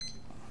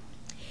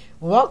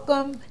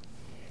Welcome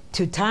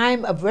to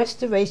Time of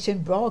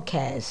Restoration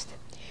broadcast.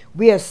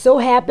 We are so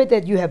happy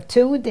that you have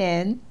tuned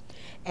in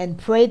and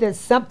pray that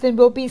something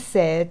will be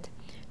said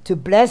to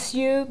bless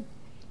you,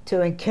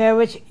 to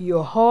encourage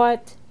your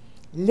heart,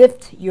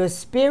 lift your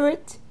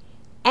spirit,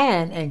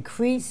 and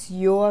increase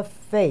your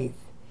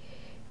faith.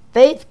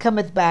 Faith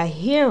cometh by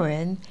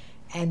hearing,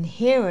 and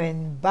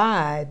hearing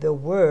by the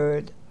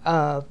word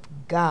of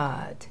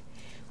God.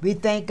 We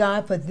thank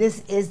God for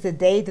this is the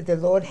day that the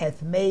Lord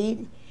hath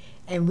made,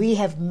 and we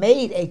have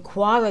made a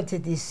quality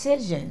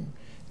decision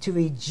to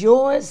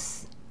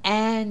rejoice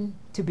and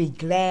to be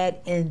glad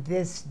in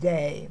this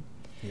day.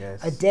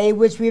 Yes. A day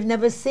which we've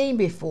never seen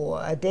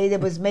before, a day that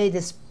was made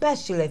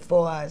especially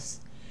for us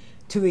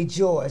to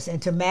rejoice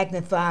and to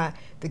magnify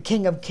the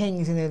King of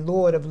Kings and the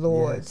Lord of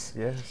Lords.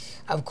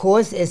 Yes. Of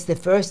course, it's the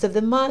first of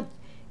the month,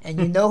 and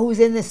you know who's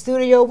in the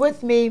studio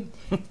with me?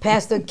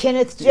 Pastor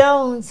Kenneth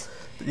Jones.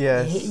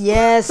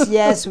 Yes.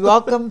 Yes.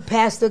 Welcome,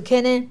 Pastor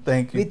Kenneth.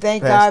 Thank you. We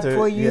thank Pastor. God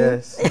for you.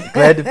 Yes.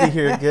 Glad to be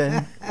here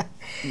again.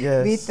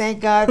 Yes. We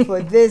thank God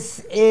for this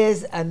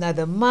is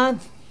another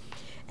month,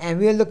 and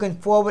we're looking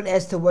forward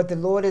as to what the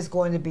Lord is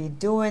going to be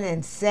doing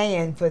and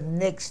saying for the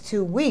next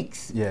 2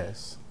 weeks.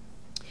 Yes.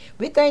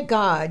 We thank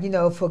God,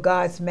 for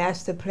God's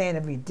master plan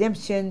of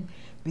redemption.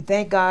 We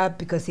thank God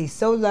because he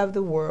so loved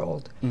the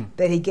world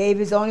that he gave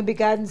his only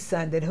begotten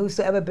Son, that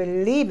whosoever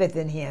believeth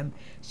in him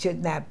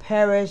should not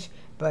perish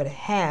but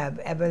have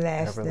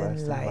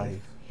everlasting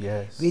life.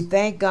 Yes. We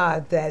thank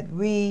God that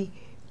we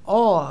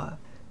are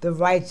the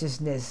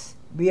righteousness.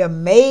 We are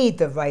made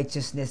the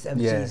righteousness of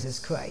Jesus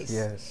Christ.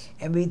 Yes.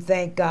 And we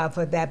thank God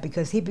for that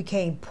because he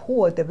became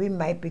poor that we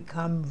might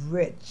become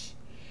rich.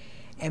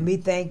 And we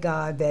thank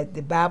God that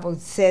the Bible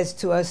says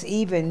to us,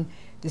 even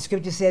the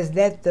scripture says,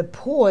 let the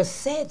poor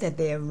say that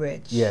they are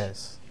rich.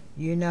 Yes.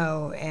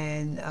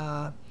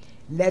 And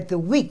let the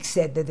weak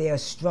say that they are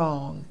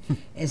strong.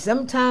 And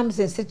sometimes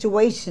in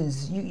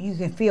situations, you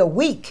can feel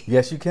weak.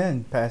 Yes, you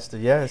can, Pastor.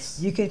 Yes.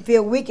 You can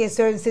feel weak in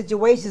certain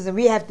situations, and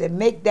we have to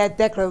make that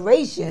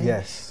declaration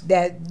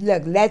that,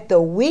 look, let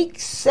the weak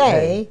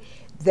say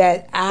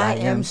that I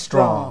am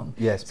strong.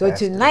 Yes, so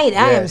Pastor. Tonight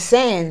I am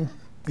saying,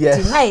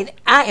 tonight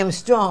I am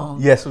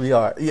strong. Yes, we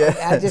are. Yes.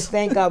 I just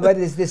thank God.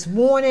 Whether it's this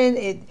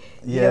morning,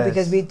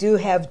 because we do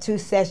have 2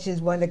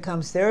 sessions, one that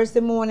comes Thursday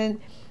morning,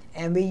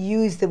 and we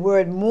use the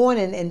word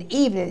morning and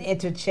evening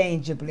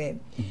interchangeably.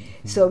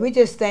 Mm-hmm. So we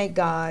just thank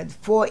God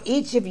for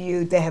each of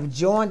you that have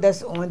joined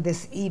us on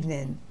this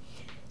evening.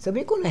 So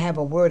we're going to have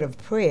a word of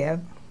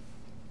prayer.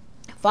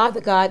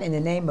 Father God, in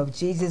the name of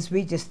Jesus,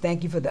 we just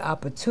thank you for the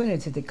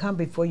opportunity to come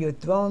before your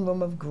throne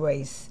room of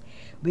grace.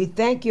 We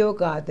thank you, oh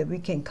God, that we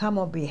can come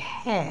on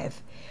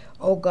behalf,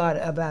 oh God,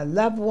 of our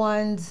loved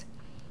ones.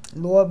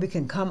 Lord, we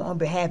can come on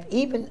behalf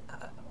even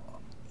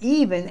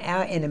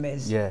our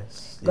enemies.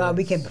 Yes. God,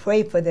 we can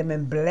pray for them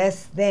and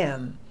bless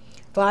them.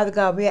 Father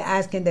God, we are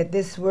asking that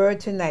this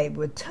word tonight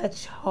would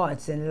touch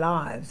hearts and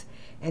lives,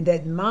 and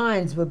that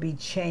minds will be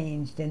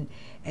changed, and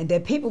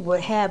that people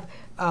would have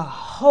a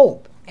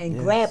hope and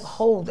grab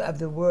hold of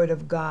the word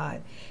of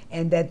God,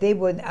 and that they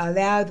would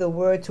allow the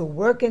word to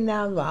work in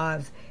their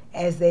lives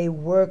as they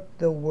work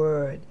the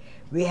word.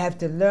 We have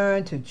to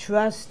learn to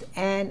trust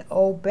and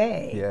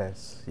obey.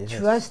 Yes.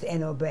 Trust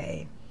and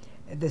obey.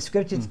 The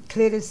scripture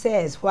clearly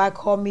says, why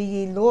call me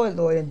ye Lord,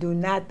 Lord, and do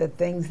not the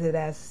things that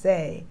I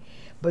say?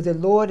 But the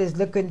Lord is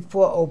looking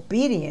for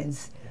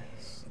obedience,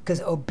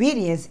 because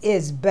obedience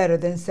is better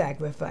than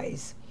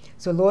sacrifice.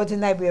 So, Lord,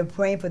 tonight we are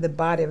praying for the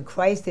body of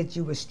Christ, that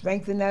you will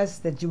strengthen us,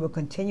 that you will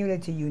continue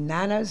to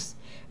unite us,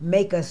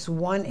 make us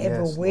one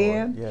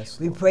everywhere.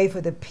 We pray for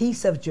the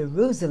peace of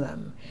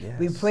Jerusalem.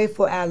 We pray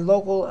for our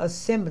local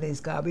assemblies,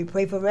 God. We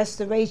pray for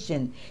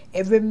restoration.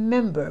 Every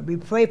member, we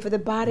pray for the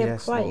body of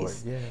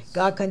Christ.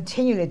 God,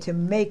 continue to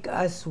make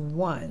us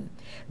one.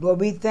 Lord,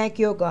 we thank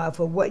you, God,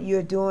 for what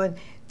you're doing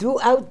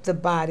throughout the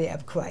body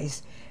of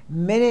Christ.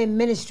 Many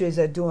ministries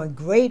are doing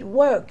great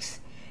works.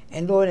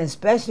 And Lord,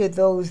 especially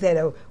those that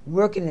are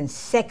working in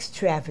sex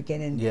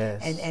trafficking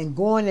and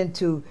going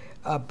into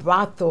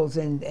brothels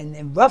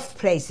and rough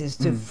places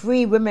to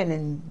free women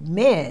and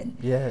men,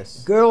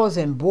 girls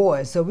and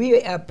boys. So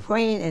we are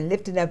praying and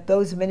lifting up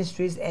those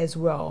ministries as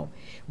well.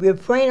 We are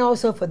praying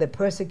also for the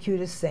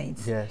persecuted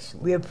saints.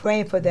 We are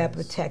praying for their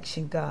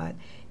protection, God.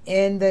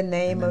 In the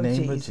name of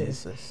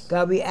Jesus.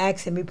 God, we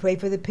ask and we pray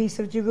for the peace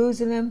of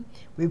Jerusalem.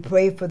 We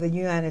pray for the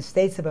United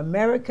States of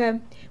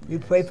America. We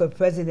pray for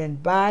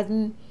President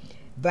Biden,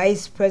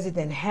 Vice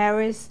President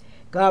Harris.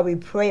 God, we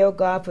pray, oh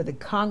God, for the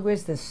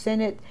Congress, the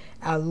Senate,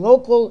 our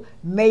local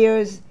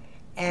mayors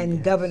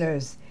and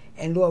governors.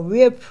 And Lord,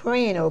 we are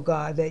praying, oh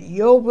God, that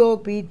your will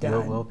be done.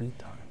 Your will be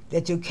done.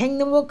 That your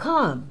kingdom will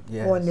come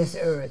on this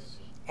earth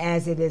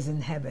as it is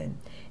in heaven.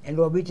 And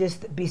Lord, we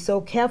just be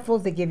so careful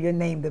to give your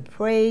name the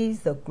praise,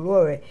 the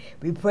glory.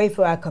 We pray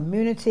for our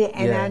community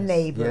and our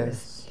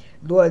neighbors.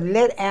 Lord,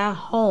 let our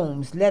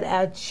homes, let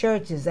our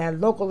churches, our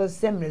local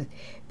assemblies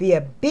be a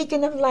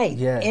beacon of light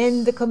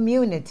in the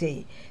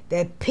community,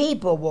 that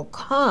people will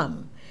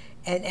come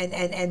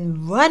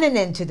and running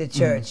into the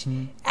church,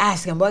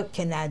 asking, what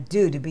can I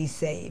do to be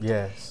saved?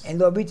 Yes. And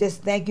Lord, we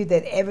just thank you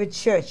that every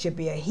church should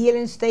be a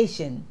healing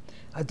station,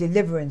 a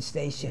deliverance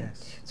station.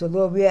 Yes. So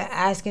Lord, we are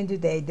asking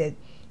today that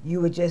you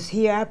would just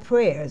hear our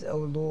prayers, oh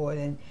Lord,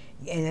 and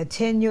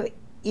attend your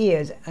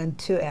ears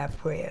unto our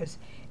prayers.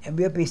 And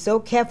we'll be so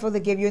careful to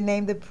give your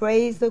name the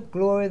praise, the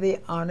glory, the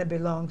honor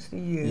belongs to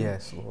you.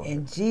 Yes, Lord.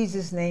 In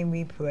Jesus' name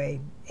we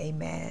pray.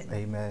 Amen.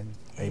 Amen.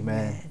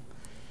 Amen.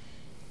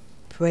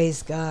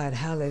 Praise God.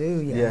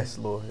 Hallelujah. Yes,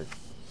 Lord.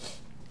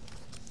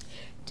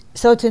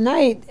 So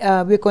tonight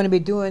we're going to be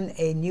doing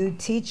a new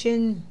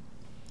teaching.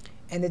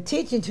 And the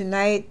teaching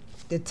tonight,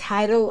 the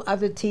title of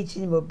the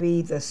teaching will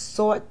be The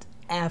Sought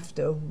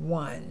After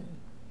One.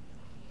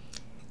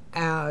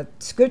 Our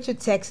scripture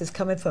text is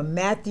coming from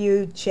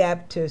Matthew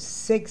chapter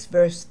 6,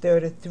 verse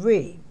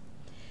 33.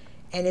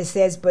 And it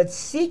says, but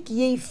seek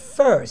ye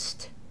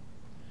first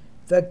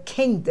the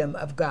kingdom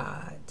of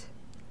God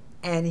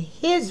and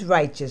his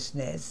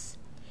righteousness,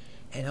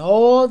 and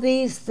all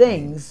these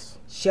things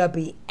shall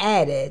be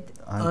added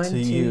unto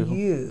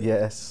you.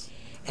 Yes.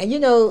 And you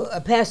know,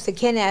 Pastor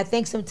Kenny, I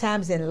think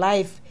sometimes in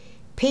life,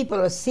 people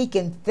are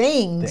seeking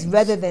things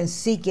rather than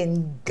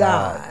seeking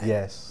God.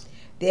 Yes.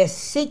 They're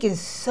seeking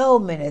so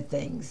many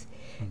things.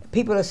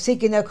 People are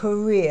seeking a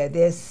career.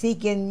 They're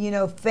seeking,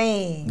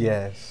 fame.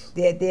 Yes.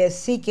 They're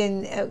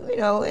seeking,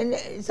 and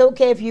it's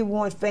okay if you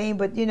want fame,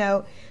 but,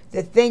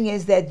 the thing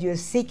is that you're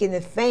seeking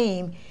the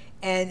fame,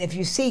 and if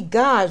you seek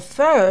God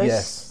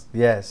first,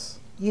 yes,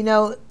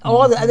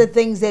 all the other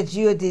things that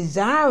you're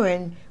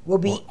desiring will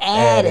be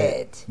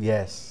added.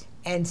 Yes.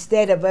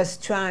 Instead of us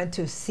trying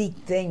to seek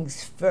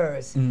things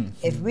first.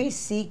 If we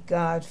seek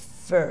God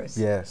first,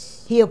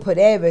 yes, he'll put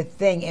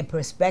everything in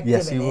perspective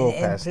yes, he and will, in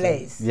Pastor.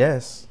 place.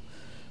 Yes.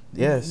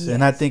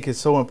 And I think it's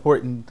so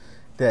important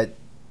that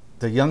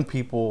the young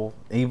people,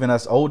 even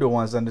us older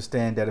ones,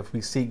 understand that if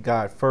we seek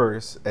God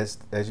first, as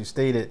you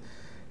stated,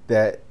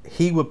 that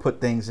he would put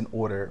things in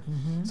order.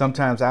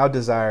 Sometimes our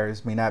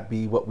desires may not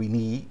be what we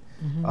need,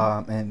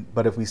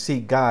 but if we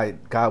seek God,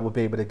 God will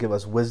be able to give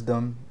us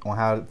wisdom on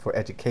how for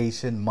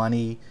education,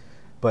 money.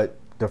 But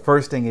the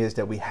first thing is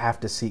that we have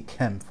to seek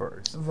him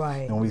first.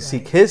 Right. And when we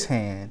seek his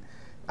hand,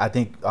 I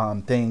think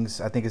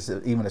it's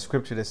even a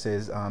scripture that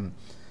says,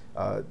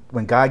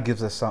 when God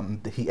gives us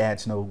something, he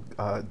adds no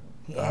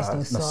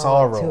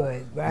sorrow to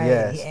it. Right.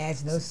 Yes. He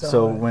adds no sorrow.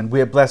 So when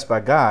we're blessed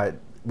by God,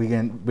 we're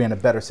in a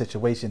better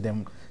situation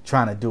than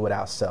trying to do it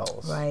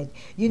ourselves. Right.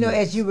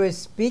 As you were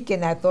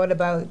speaking, I thought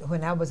about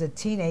when I was a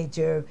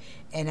teenager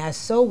and I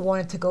so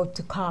wanted to go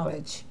to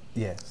college.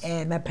 Yes.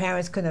 And my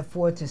parents couldn't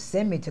afford to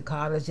send me to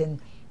college.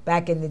 And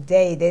back in the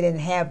day, they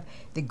didn't have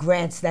the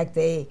grants like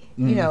they,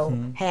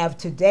 have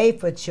today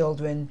for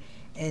children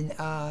and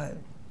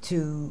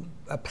to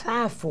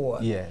apply for.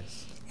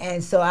 Yes.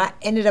 And so I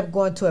ended up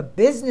going to a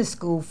business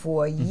school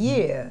for a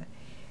year.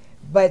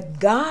 But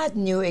God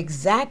knew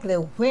exactly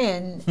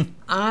when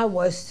I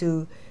was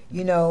to,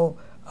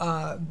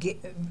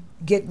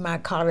 get my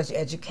college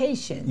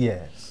education.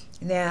 Yes.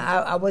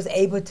 Now, I was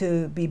able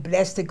to be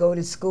blessed to go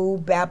to school,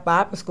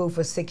 Bible school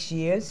for 6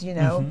 years,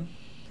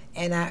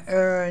 and I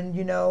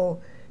earned,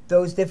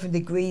 those different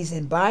degrees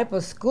in Bible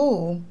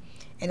school,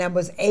 and I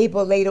was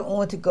able later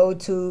on to go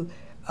to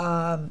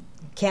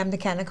Camden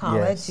County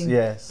College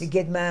to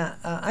get my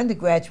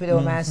undergraduate or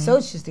my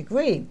associate's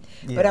degree.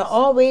 Yes. But I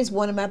always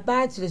wanted my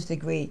bachelor's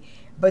degree.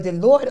 But the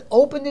Lord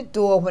opened the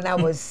door when I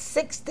was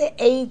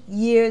 68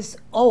 years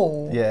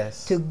old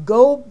to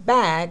go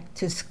back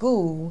to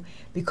school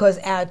because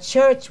our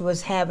church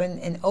was having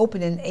an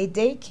opening, a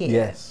daycare.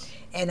 Yes.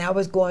 And I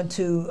was going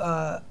to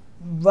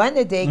run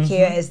the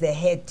daycare as the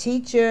head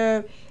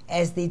teacher,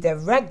 as the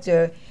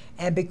director.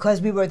 And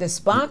because we were the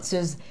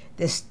sponsors,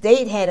 the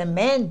state had a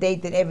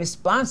mandate that every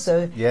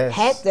sponsor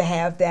had to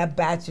have their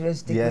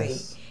bachelor's degree.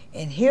 Yes.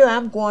 And here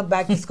I'm going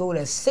back to school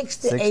at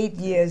 68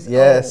 years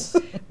Yes.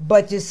 old.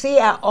 But you see,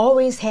 I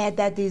always had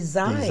that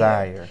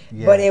desire.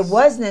 Yes. But it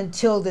wasn't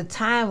until the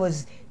time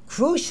was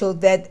crucial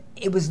that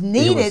it was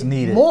needed.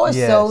 More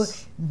so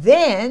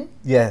then.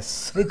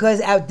 Yes. Because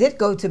I did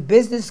go to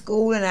business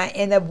school and I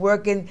ended up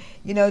working,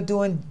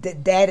 doing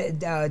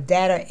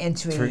data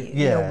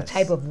entry,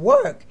 type of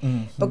work.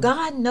 But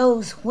God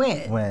knows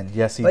when.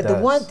 Yes, he does. But the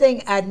one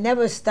thing I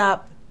never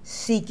stopped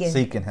seeking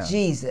him.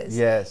 Jesus.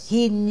 Yes.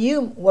 He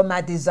knew what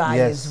my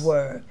desires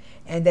were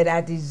and that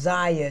I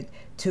desired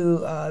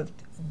to,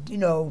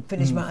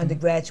 finish my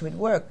undergraduate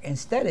work and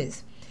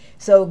studies.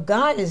 So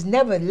God is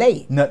never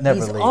late. Never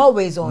He's late.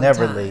 always on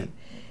never time. Late.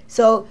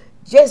 So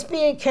just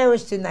be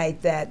encouraged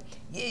tonight that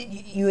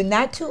you're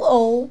not too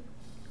old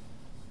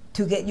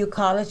to get your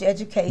college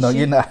education. No,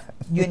 you're not.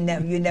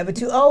 You're never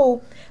too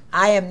old.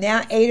 I am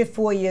now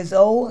 84 years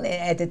old, and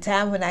at the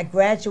time when I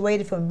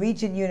graduated from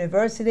Regent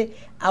University,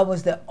 I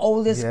was the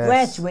oldest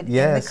graduate in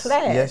the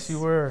class. Yes, you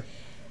were.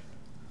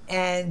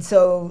 And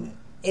so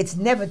it's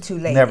never too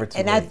late. Never too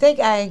late. And I think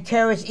I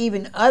encourage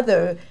even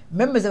other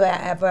members of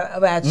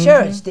our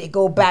church to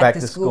go back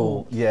to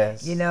school.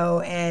 Yes.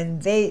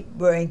 And they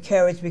were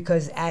encouraged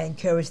because I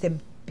encouraged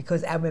them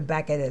because I went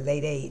back at a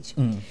late age.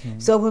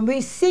 So when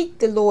we seek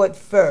the Lord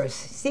first,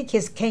 seek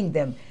his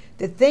kingdom,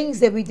 the things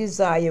that we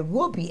desire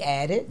will be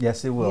added.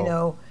 Yes, it will. You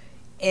know,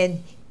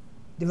 in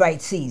the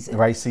right season. The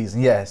right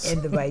season, yes.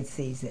 In the right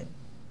season.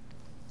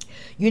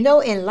 You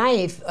know, in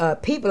life,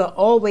 people are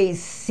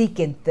always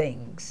seeking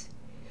things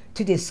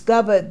to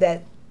discover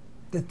that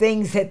the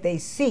things that they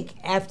seek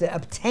after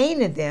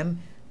obtaining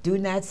them do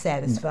not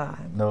satisfy.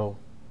 No.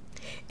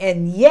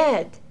 And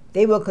yet,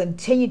 they will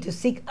continue to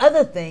seek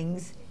other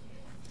things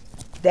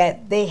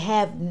that they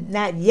have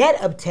not yet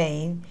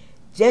obtained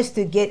just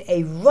to get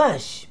a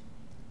rush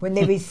when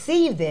they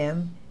receive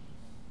them,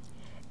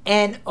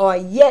 and are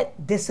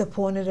yet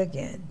disappointed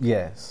again.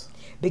 Yes.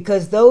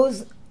 Because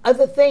those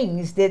other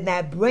things did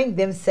not bring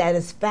them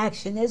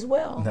satisfaction as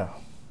well. No.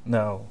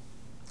 No.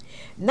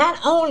 Not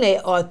only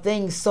are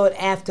things sought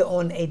after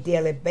on a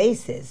daily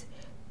basis,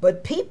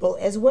 but people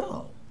as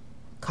well.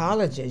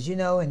 Colleges, you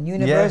know, and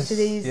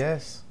universities,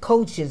 yes.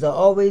 Coaches are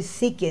always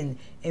seeking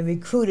and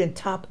recruiting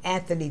top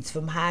athletes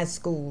from high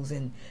schools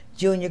and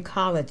junior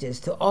colleges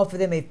to offer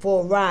them a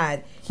full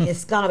ride in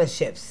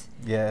scholarships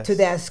to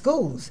their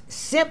schools,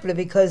 simply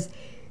because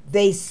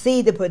they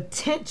see the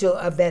potential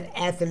of that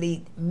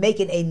athlete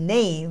making a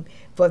name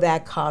for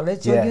that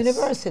college or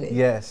university.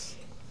 Yes.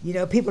 You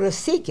know, people are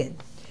seeking.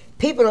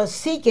 People are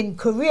seeking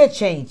career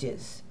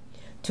changes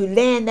to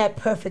land that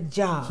perfect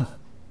job.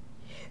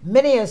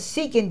 Many are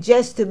seeking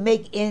just to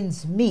make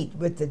ends meet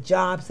with the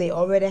jobs they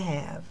already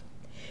have.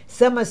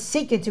 Some are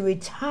seeking to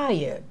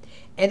retire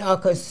and are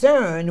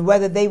concerned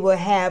whether they will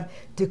have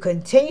to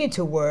continue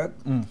to work.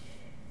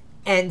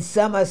 And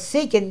some are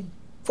seeking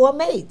for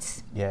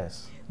mates.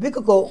 Yes. We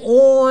could go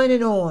on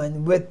and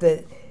on with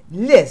the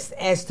list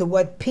as to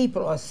what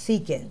people are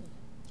seeking.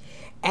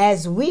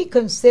 As we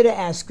consider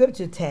our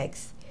scripture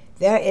text,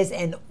 there is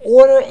an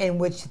order in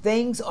which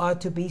things are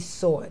to be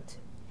sought.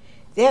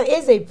 There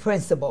is a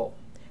principle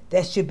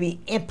that should be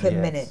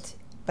implemented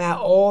by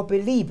all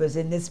believers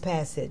in this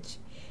passage,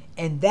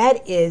 and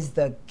that is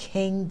the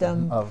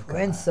kingdom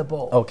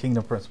principle. Oh,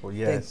 kingdom principle,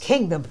 yes. The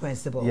kingdom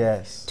principle.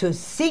 Yes. To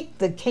seek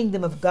the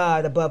kingdom of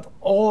God above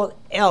all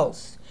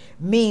else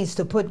means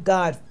to put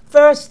God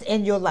first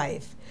in your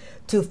life,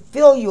 to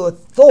fill your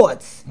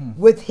thoughts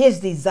with his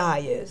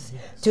desires,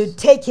 to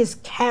take his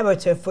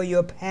character for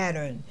your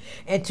pattern,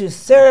 and to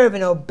serve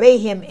and obey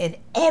him in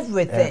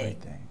everything.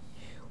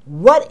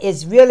 What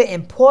is really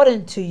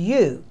important to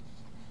you?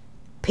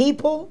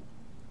 People,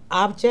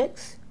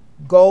 objects,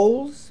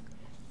 goals,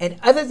 and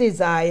other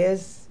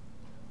desires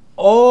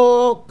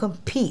all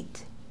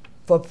compete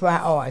for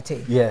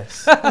priority.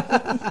 Yes.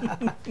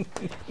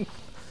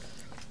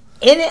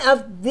 Any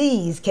of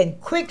these can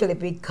quickly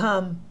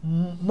become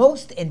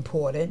most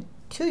important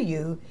to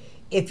you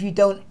if you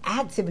don't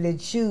actively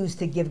choose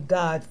to give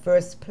God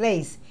first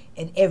place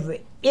in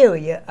every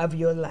area of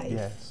your life.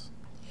 Yes.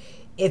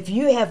 If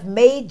you have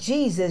made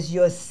Jesus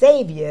your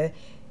Savior,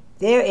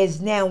 there is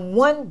now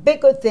one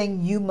bigger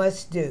thing you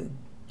must do.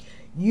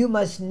 You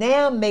must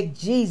now make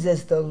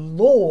Jesus the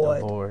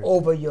Lord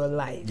over your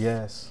life.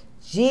 Yes.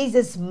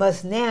 Jesus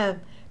must now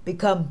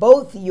become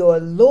both your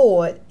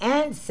Lord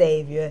and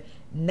Savior,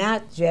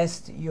 not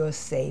just your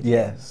Savior.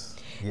 Yes.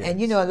 And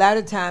you know, a lot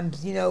of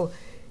times, you know,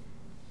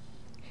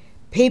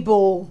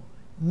 people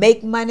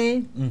make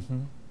money.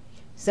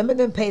 Some of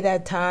them pay their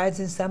tithes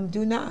and some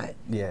do not.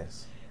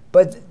 Yes.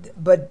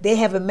 But they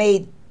haven't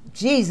made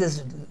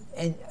Jesus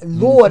and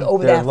Lord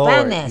over their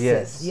finances.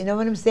 Yes. You know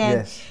what I'm saying?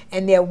 Yes.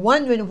 And they're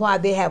wondering why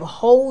they have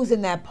holes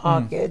in their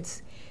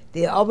pockets.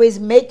 They're always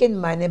making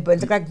money, but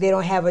it's like they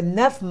don't have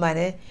enough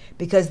money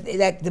because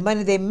like the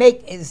money they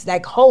make is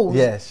like holes.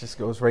 Yes, just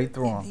goes right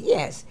through them.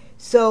 Yes.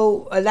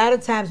 So a lot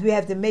of times we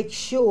have to make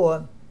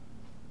sure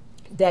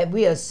that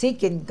we are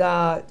seeking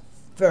God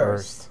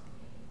first.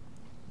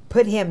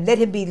 Let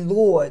him be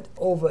Lord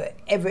over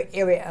every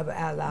area of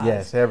our lives.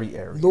 Yes, every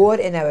area. Lord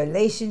in our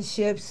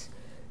relationships,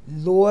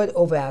 Lord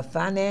over our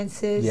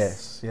finances.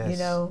 Yes. You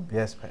know?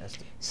 Yes,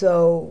 Pastor.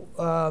 So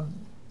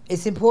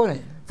it's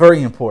important.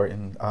 Very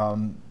important.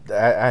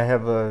 I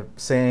have a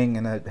saying,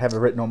 and I have it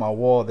written on my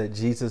wall, that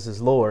Jesus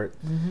is Lord.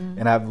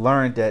 And I've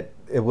learned that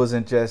it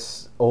wasn't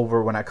just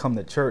over when I come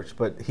to church,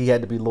 but he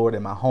had to be Lord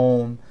in my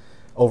home,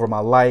 over my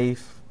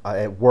life,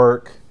 at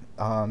work,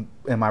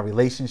 in my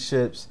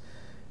relationships,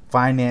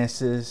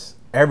 finances,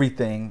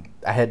 everything.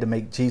 I had to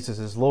make Jesus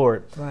as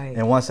Lord. Right.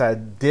 And once I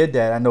did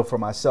that, I know for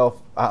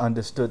myself, I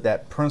understood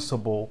that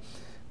principle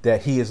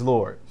that he is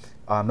Lord.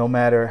 No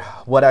matter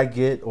what I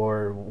get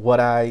or what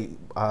as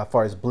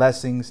far as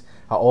blessings,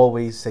 I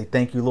always say,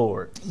 thank you,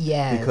 Lord.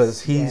 Yes.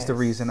 Because he's the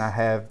reason I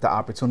have the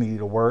opportunity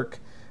to work,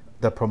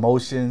 the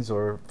promotions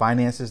or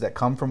finances that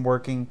come from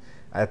working.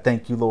 I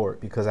thank you, Lord,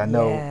 because I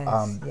know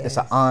it's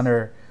an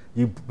honor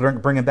you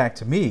bring it back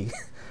to me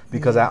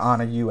because I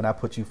honor you and I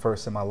put you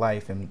first in my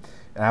life. And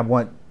I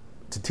want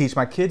to teach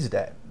my kids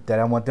that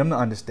I want them to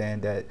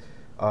understand that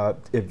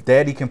if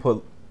daddy can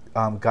put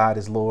God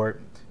as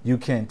Lord, you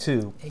can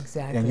too.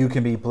 Exactly. And you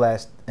can be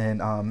blessed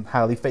and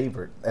highly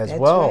favored as That's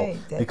well right.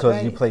 That's because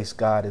right. you place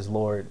God as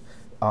Lord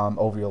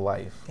over your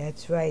life.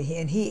 That's right.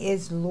 And he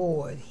is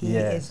Lord. He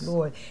Yes. is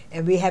Lord.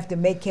 And we have to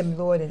make him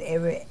Lord in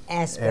every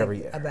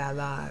aspect of our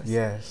lives.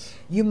 Yes.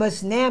 You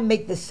must now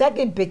make the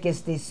second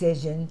biggest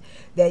decision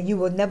that you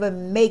will never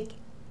make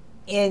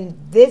in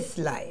this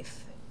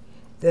life.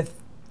 The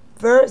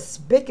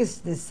first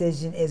biggest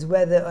decision is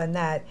whether or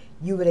not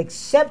you would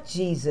accept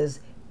Jesus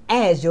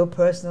as your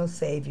personal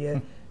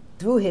Savior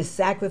through his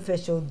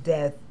sacrificial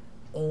death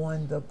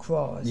on the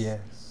cross. Yes.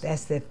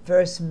 That's the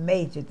first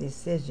major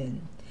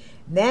decision.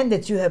 Now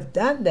that you have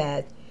done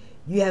that,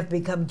 you have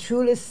become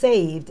truly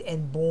saved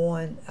and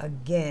born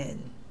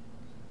again.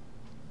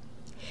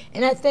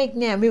 And I think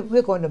now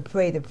we're going to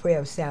pray the prayer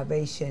of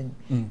salvation,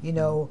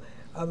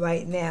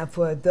 right now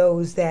for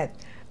those that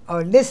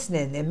are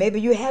listening. And maybe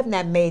you have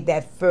not made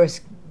that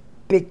first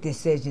big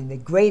decision. The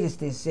greatest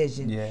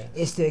decision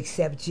is to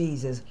accept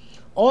Jesus.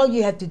 All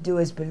you have to do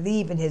is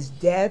believe in his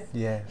death,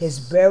 his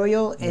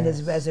burial, and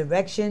his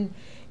resurrection.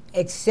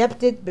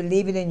 Accept it,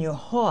 believe it in your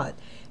heart.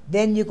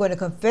 Then you're going to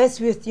confess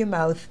with your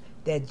mouth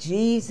that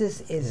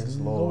Jesus is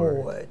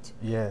Lord.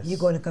 Yes. You're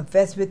going to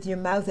confess with your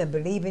mouth and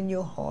believe in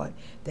your heart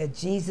that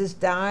Jesus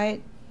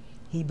died,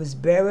 he was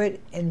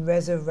buried and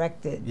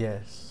resurrected.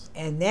 Yes.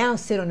 And now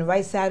sit on the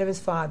right side of his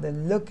Father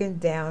looking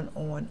down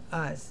on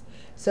us.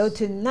 So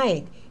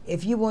tonight,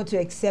 if you want to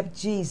accept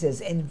Jesus,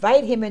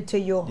 invite him into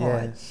your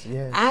heart.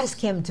 Ask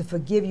him to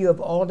forgive you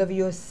of all of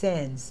your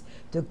sins,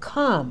 to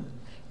come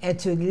and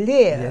to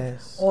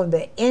live on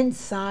the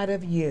inside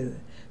of you,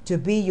 to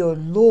be your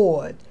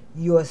Lord,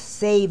 your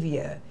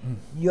Savior,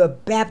 your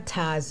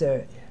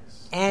baptizer,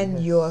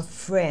 and your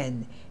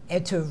friend,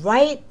 and to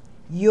write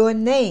your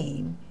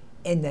name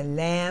in the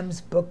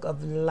Lamb's Book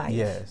of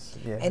Life.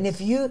 And if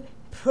you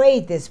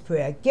prayed this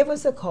prayer, give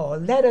us a call,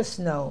 let us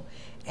know,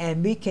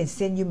 and we can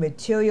send you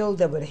material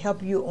that would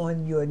help you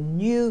on your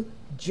new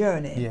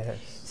journey.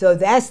 So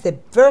that's the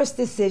first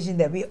decision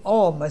that we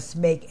all must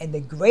make, and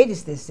the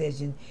greatest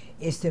decision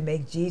is to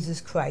make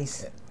Jesus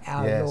Christ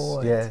our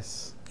Lord.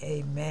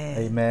 Amen.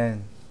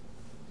 Amen.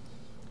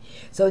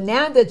 So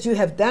now that you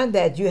have done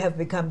that, you have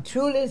become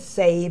truly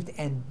saved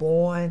and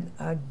born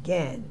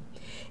again.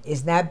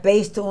 It's not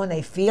based on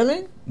a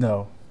feeling.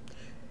 No.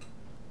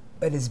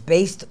 But it's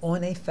based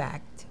on a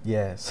fact.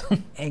 Yes.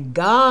 And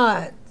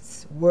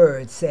God's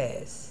word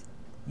says,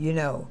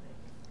 the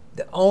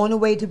only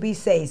way to be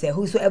saved, that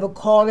whosoever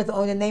calleth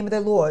on the name of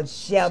the Lord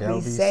shall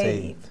be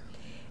saved.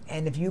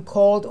 And if you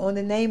called on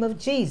the name of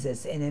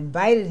Jesus and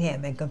invited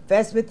him and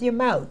confessed with your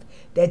mouth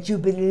that you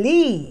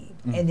believe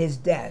in his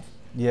death,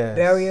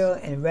 burial,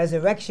 and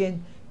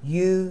resurrection,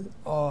 you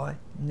are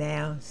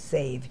now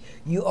saved.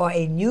 You are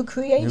a new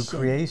creation. New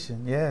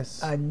creation, yes.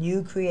 A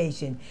new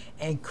creation.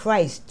 And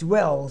Christ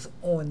dwells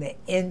on the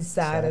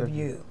inside of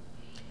you.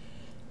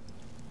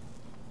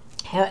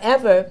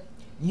 However,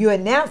 you are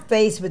now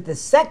faced with the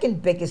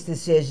second biggest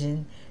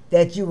decision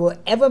that you will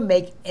ever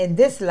make in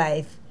this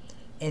life,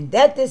 and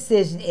that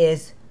decision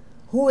is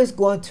who is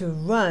going to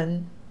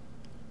run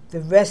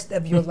the rest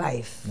of your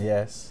life.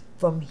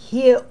 From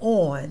here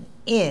on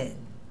in,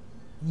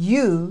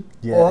 you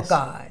or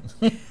God.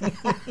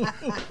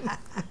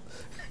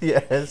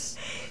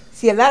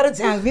 See, a lot of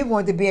times we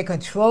want to be in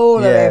control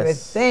of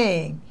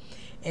everything.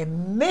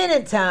 And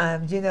many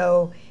times,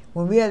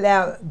 when we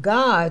allow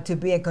God to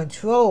be in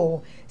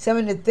control, some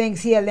of the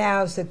things he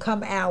allows to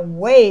come our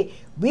way,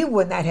 we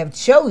would not have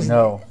chosen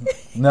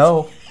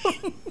No.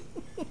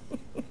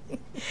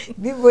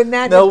 We would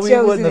not have chosen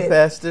we wouldn't have,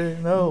 Pastor.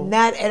 No.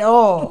 Not at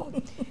all.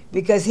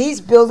 Because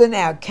he's building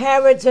our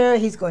character.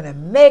 He's going to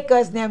make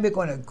us. Now we're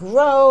going to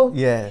grow.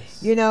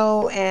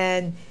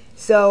 And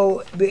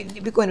so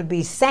we're going to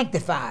be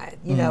sanctified,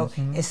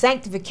 And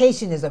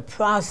sanctification is a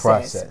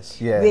process.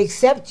 We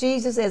accept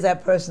Jesus as our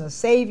personal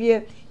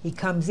Savior. He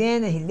comes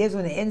in and he lives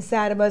on the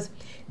inside of us.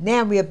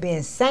 Now we are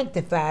being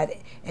sanctified,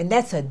 and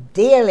that's a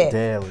daily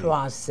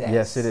process.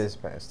 Yes, it is,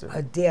 Pastor.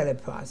 A daily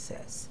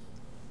process.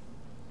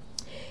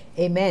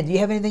 Amen. Do you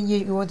have anything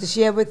you want to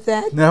share with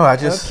that? No, I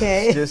just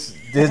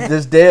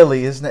this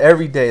daily. It's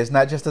every day. It's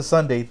not just a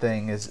Sunday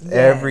thing. It's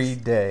every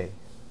day.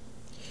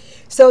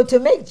 So to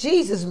make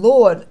Jesus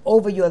Lord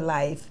over your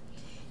life,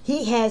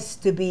 he has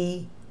to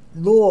be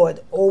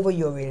Lord over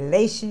your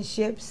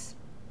relationships,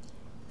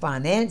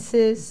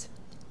 finances,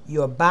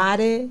 your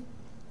body,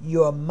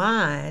 your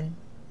mind,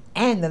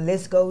 and the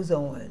list goes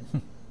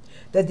on.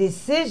 The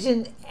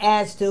decision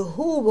as to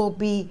who will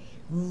be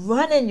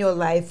running your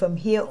life from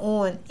here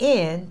on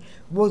in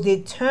will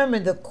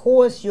determine the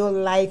course your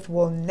life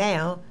will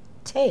now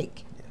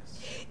take.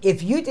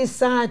 If you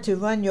decide to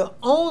run your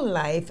own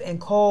life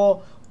and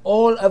call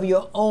all of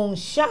your own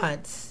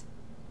shots,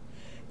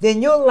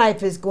 then your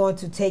life is going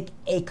to take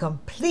a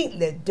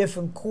completely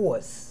different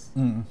course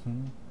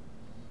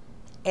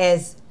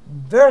as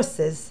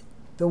versus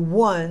the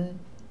one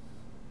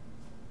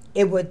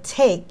it would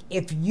take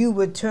if you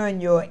would turn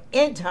your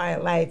entire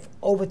life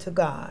over to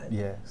God,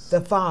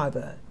 the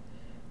Father,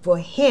 for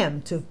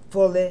him to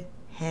fully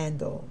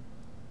handle.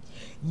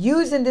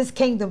 Using this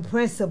kingdom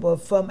principle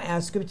from our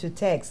scripture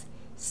text,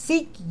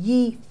 seek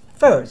ye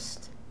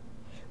first,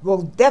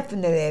 will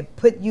definitely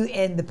put you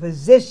in the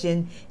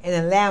position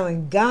and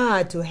allowing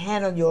God to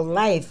handle your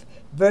life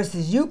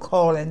versus you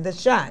calling the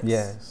shots.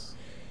 Yes.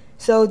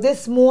 So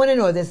this morning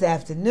or this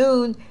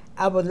afternoon,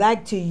 I would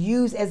like to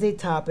use as a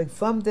topic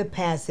from the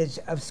passage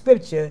of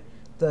Scripture,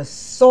 the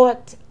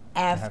sought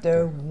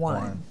after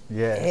one.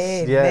 Yes.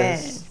 Amen.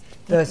 Yes.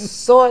 The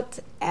sought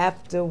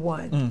after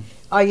one.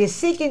 Are you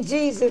seeking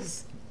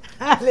Jesus?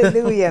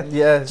 Hallelujah.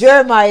 Yes.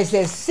 Jeremiah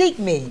says, seek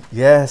me.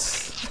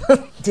 Yes.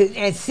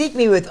 And seek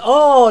me with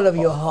all of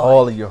your heart.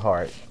 All of your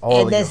heart.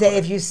 And then say,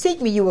 if you seek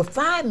me, you will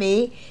find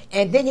me.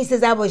 And then he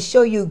says, I will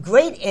show you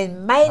great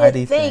and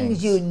mighty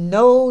things you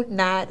know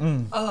not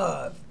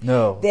of.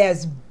 No.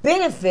 There's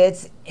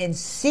benefits in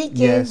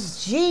seeking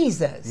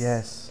Jesus.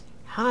 Yes.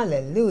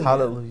 Hallelujah.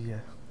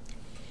 Hallelujah.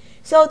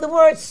 So the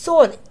word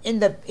sought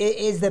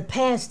is the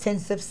past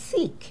tense of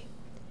seek.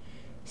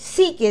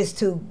 Seek is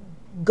to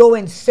go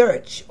in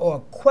search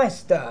or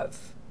quest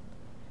of.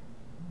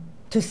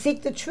 To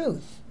seek the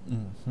truth.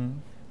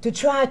 To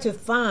try to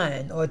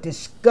find or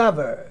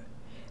discover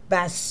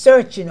by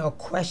searching or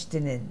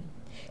questioning.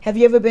 Have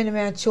you ever been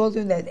around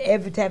children that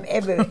every time,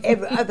 every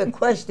other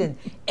question,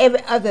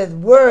 every other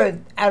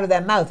word out of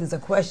their mouth is a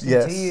question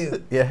to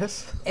you?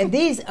 Yes. And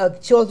these are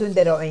children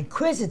that are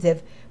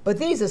inquisitive, but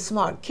these are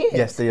smart kids.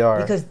 Yes, they are.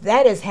 Because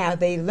that is how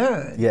they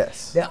learn.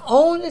 Yes. The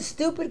only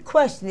stupid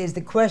question is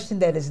the question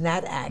that is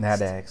not asked.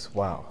 Not asked.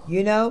 Wow.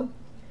 You know?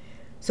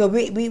 So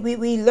we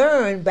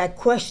learn by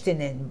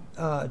questioning,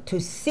 to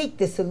seek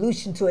the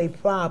solution to a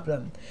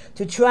problem,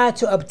 to try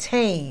to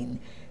obtain,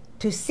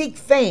 to seek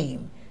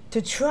fame,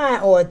 to try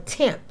or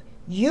attempt,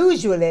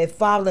 usually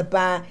followed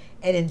by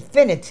an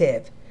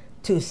infinitive,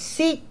 to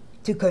seek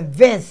to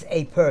convince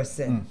a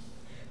person,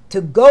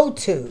 to go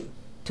to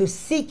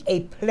seek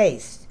a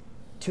place,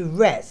 to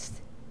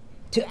rest,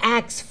 to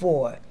ask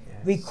for,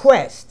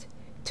 request,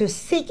 to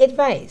seek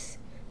advice,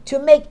 to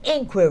make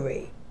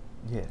inquiry.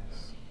 Yes.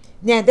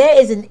 Now there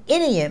is an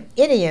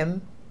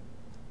idiom,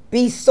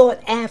 be sought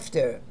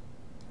after,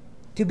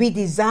 to be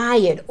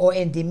desired or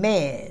in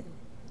demand.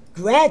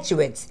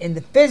 Graduates in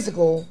the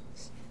physical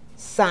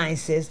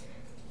sciences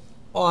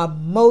are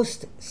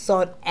most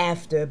sought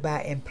after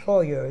by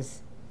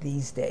employers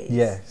these days.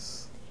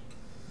 Yes.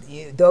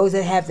 Those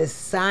that have the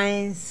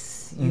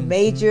science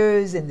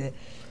majors and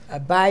the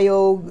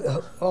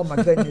bio, oh my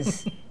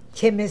goodness,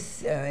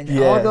 chemists and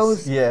all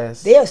those,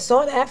 they are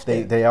sought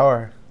after. They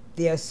are.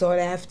 They are sought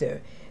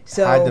after.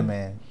 So high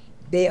demand.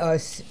 They are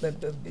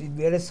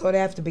really sought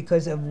after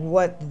because of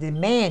what the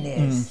demand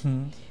is.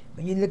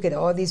 When you look at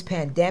all these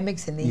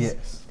pandemics and these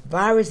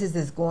viruses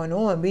that's going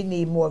on, we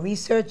need more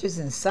researchers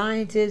and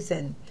scientists,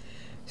 and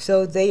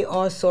so they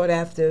are sought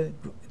after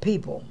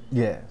people.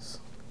 Yes.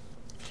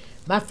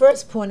 My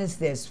first point is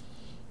this: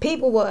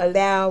 people will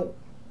allow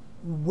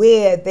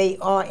where they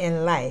are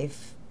in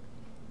life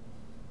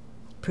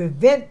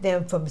prevent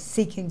them from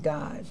seeking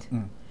God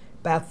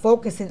by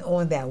focusing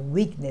on their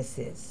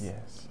weaknesses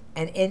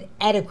and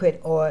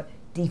inadequate or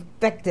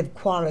defective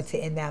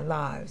quality in their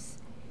lives,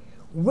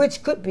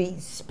 which could be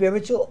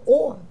spiritual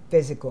or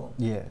physical.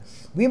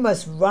 Yes. We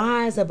must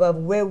rise above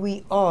where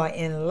we are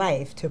in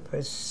life to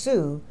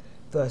pursue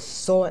the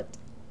sought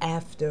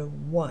after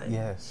one.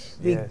 Yes.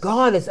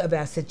 Regardless of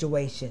our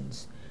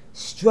situations,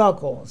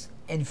 struggles,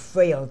 and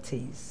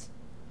frailties,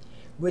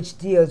 which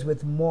deals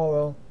with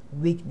moral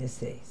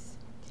weaknesses.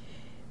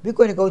 We're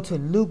going to go to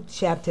Luke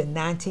chapter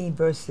 19,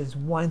 verses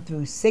 1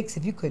 through 6.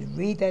 If you could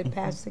read that,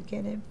 Pastor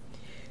Kenneth.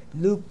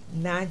 Luke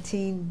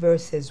 19,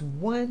 verses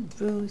 1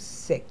 through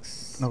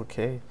 6.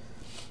 Okay.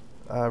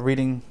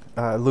 Reading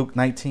Luke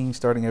 19,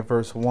 starting at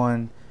verse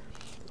 1.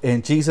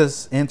 And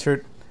Jesus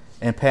entered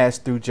and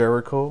passed through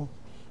Jericho.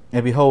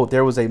 And behold,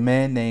 there was a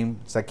man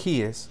named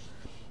Zacchaeus,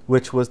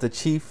 which was the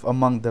chief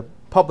among the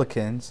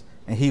publicans,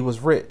 and he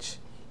was rich.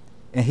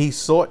 And he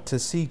sought to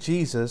see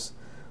Jesus,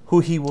 who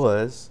he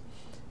was,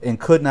 and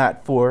could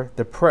not for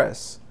the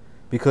press,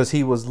 because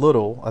he was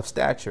little of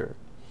stature.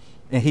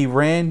 And he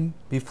ran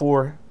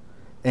before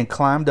and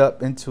climbed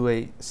up into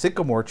a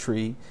sycamore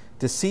tree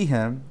to see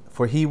him,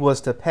 for he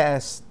was to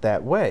pass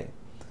that way.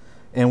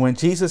 And when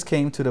Jesus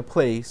came to the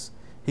place,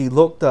 he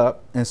looked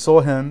up and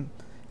saw him,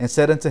 and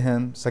said unto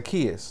him,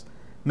 Zacchaeus,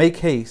 make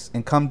haste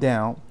and come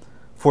down,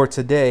 for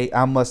today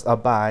I must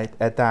abide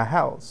at thy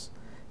house.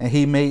 And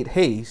he made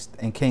haste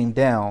and came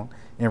down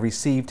and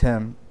received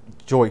him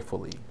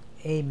joyfully.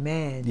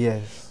 Amen.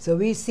 Yes. So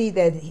we see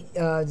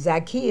that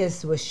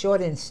Zacchaeus was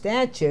short in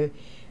stature,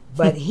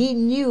 but he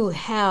knew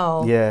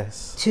how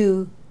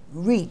to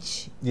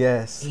reach.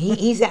 Yes.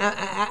 He said,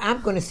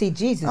 I'm going to see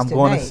Jesus I'm tonight.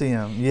 going to see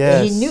him.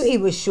 Yes. And he knew he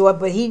was short,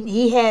 but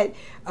he had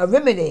a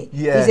remedy.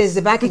 Yes. He says,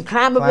 if I can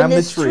climb up in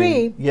this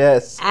tree,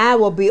 yes, I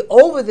will be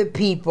over the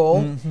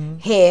people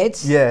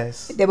heads.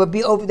 Yes. That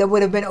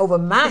would have been over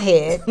my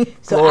head.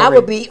 So I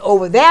would be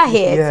over their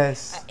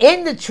heads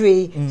in the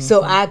tree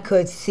so I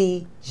could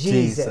see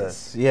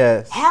Jesus.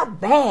 Yes. How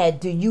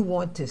bad do you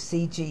want to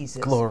see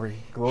Jesus? Glory.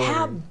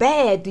 How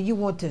bad do you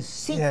want to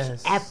seek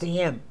after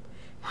him?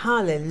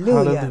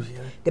 Hallelujah.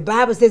 The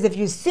Bible says, if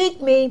you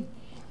seek me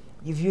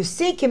If you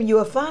seek him, you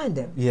will find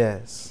him.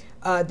 Yes.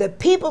 The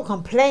people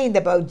complained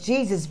about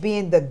Jesus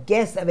being the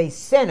guest of a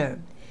sinner,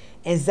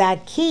 and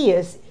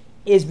Zacchaeus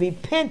is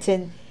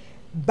repentant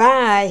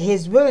by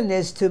his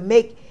willingness to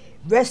make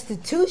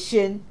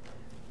restitution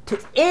to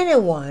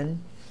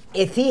anyone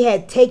if he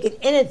had taken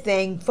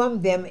anything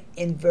from them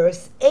in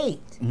verse 8.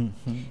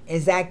 Mm-hmm.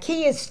 And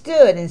Zacchaeus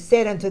stood and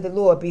said unto the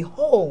Lord,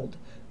 Behold,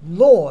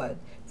 Lord,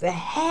 the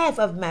half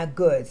of my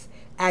goods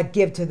I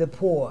give to the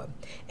poor.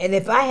 And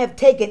if I have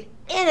taken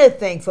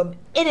anything from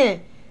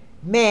any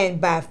man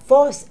by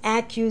false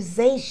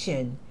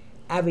accusation,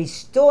 I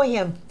restore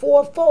him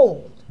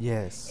fourfold.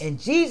 Yes. And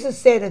Jesus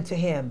said unto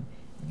him,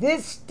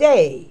 This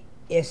day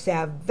is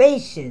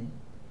salvation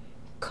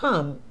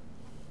come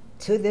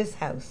to this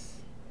house,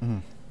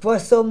 for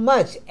so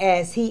much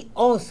as he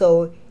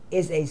also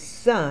is a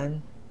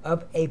son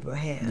of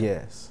Abraham.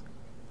 Yes.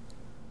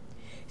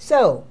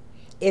 So,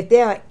 if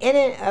there are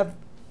any of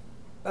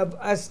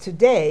us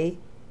today,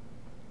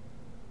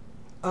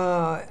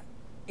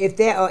 if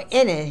there are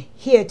any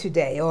here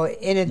today, or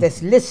any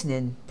that's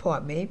listening,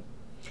 pardon me,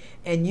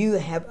 and you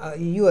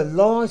are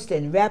lost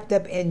and wrapped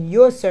up in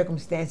your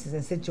circumstances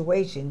and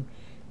situation,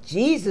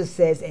 Jesus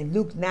says in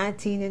Luke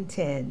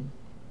 19:10,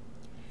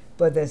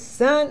 For the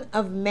Son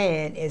of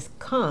Man is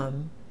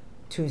come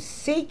to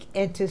seek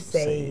and to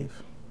save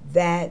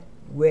that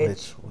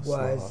which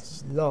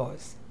was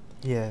lost.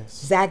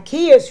 Yes.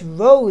 Zacchaeus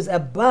rose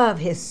above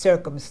his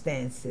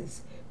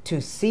circumstances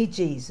to see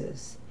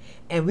Jesus,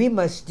 and we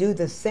must do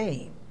the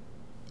same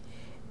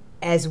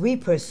as we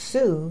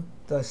pursue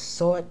the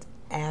sought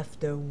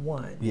after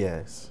one.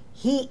 Yes.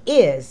 He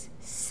is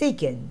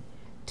seeking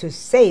to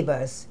save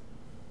us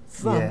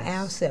from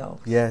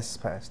ourselves. Yes,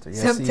 Pastor.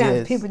 Yes,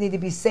 sometimes people need to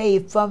be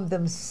saved from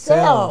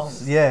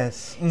themselves.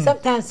 Yes.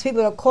 Sometimes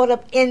people are caught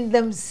up in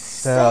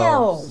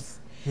themselves.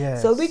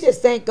 Yes. So we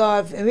just thank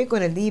God, and we're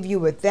going to leave you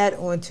with that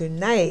on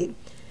tonight.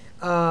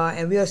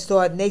 And we'll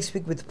start next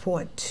week with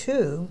point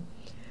 2,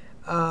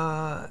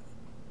 the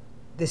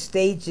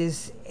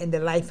stages in the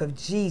life of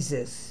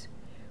Jesus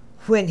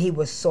when he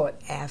was sought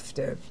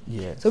after.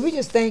 Yes. So we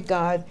just thank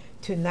God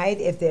tonight.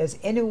 If there's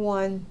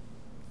anyone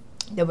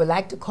that would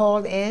like to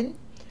call in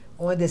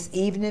on this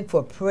evening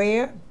for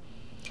prayer,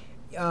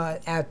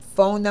 our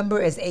phone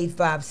number is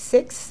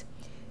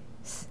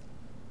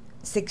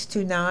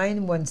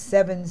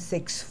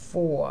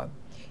 856-629-1764.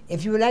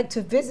 If you would like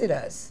to visit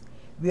us,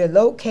 we are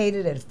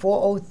located at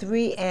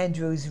 403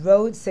 Andrews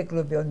Road,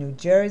 Sicklerville, New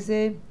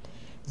Jersey,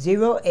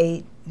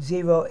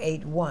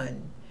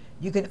 08081.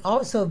 You can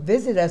also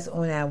visit us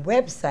on our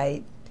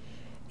website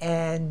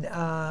and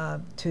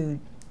to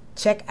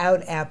check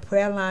out our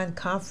prayer line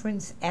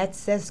conference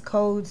access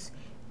codes,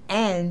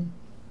 and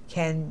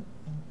can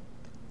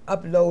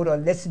upload or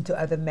listen to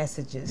other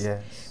messages.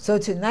 Yes. So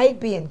tonight,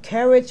 be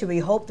encouraged. We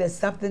hope that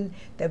something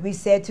that we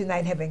said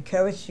tonight have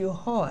encouraged your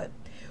heart.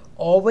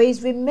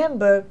 Always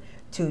remember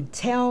to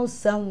tell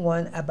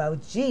someone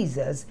about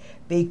Jesus,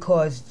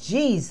 because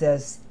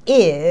Jesus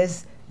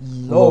is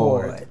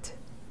Lord.